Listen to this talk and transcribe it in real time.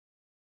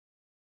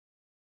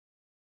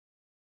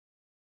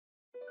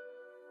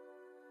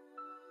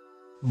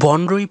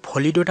বনরুই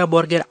Pholidota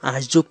বর্গের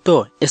আঁশযুক্ত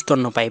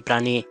স্তন্যপায়ী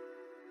প্রাণী।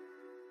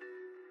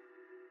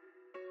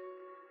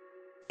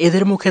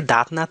 এদের মুখে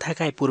দাঁত না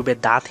থাকায় পূর্বে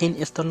দাঁতহীন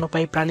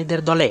স্তন্যপায়ী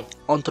প্রাণীদের দলে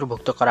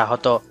অন্তর্ভুক্ত করা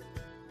হতো,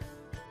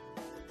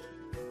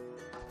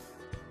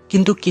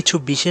 কিন্তু কিছু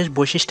বিশেষ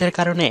বৈশিষ্ট্যের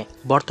কারণে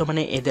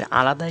বর্তমানে এদের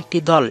আলাদা একটি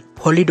দল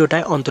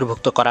ফলিডোটায়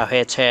অন্তর্ভুক্ত করা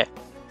হয়েছে,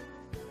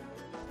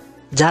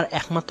 যার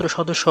একমাত্র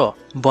সদস্য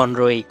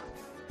বনরুই।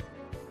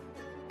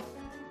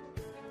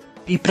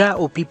 পিঁপড়া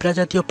ও পিঁপড়া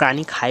জাতীয়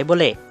প্রাণী খায়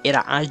বলে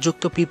এরা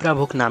আঁশযুক্ত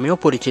পিঁপড়াভোগ নামেও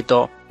পরিচিত।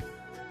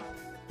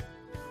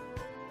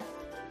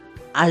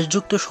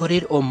 আঁশযুক্ত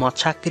শরীর ও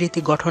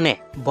মৎস্যাকৃতি গঠনে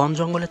বন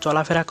জঙ্গলে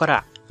চলাফেরা করা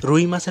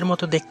রুই মাছের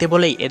মতো দেখতে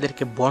বলেই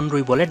এদেরকে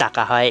বনরুই বলে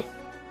ডাকা হয়।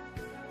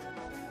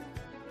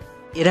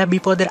 এরা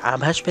বিপদের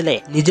আভাস পেলে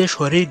নিজের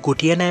শরীর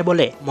গুটিয়ে নেয়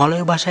বলে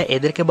মলয় ভাষায়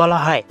এদেরকে বলা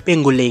হয়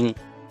পেঙ্গুলিন,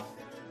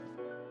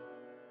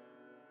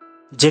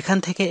 যেখান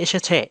থেকে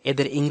এসেছে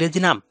এদের ইংরেজি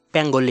নাম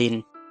প্যাঙ্গোলিন।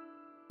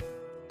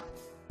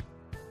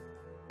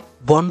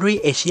 বনরুই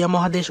এশিয়া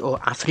মহাদেশ ও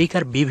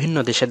আফ্রিকার বিভিন্ন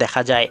দেশে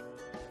দেখা যায়।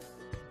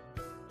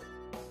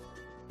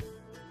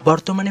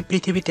 বর্তমানে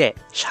পৃথিবীতে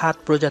 7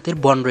 প্রজাতির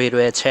বনরুই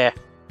রয়েছে,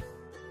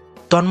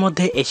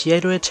 তন্মধ্যে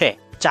এশিয়ায় রয়েছে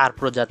 4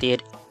 প্রজাতির।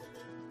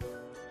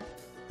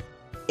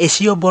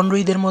 এশীয়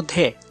বনরুইদের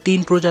মধ্যে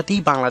 3 প্রজাতি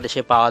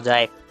বাংলাদেশে পাওয়া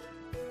যায়।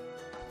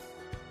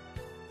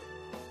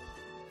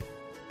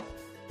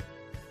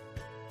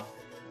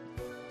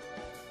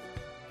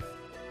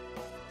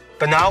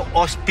 But now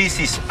all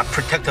species are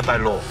protected by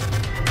law.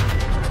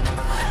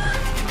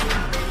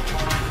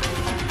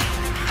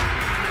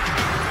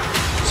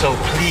 So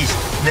please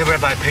never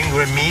buy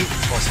penguin meat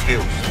or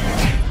scales.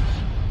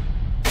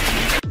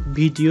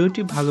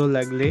 ভিডিওটি ভালো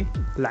লাগলে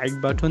লাইক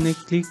বাটনে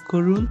ক্লিক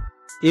করুন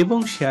এবং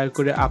শেয়ার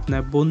করে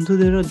আপনার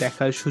বন্ধুদেরও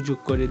দেখার সুযোগ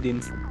করে দিন।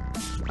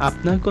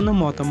 আপনার কোনো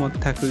মতামত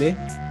থাকলে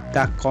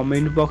তা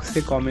কমেন্ট বক্সে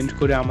কমেন্ট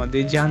করে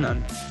আমাদের জানান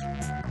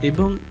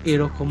এবং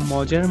এরকম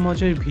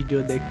মজার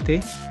ভিডিও দেখতে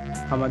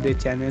আমাদের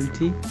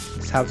চ্যানেলটি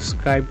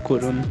সাবস্ক্রাইব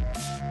করুন।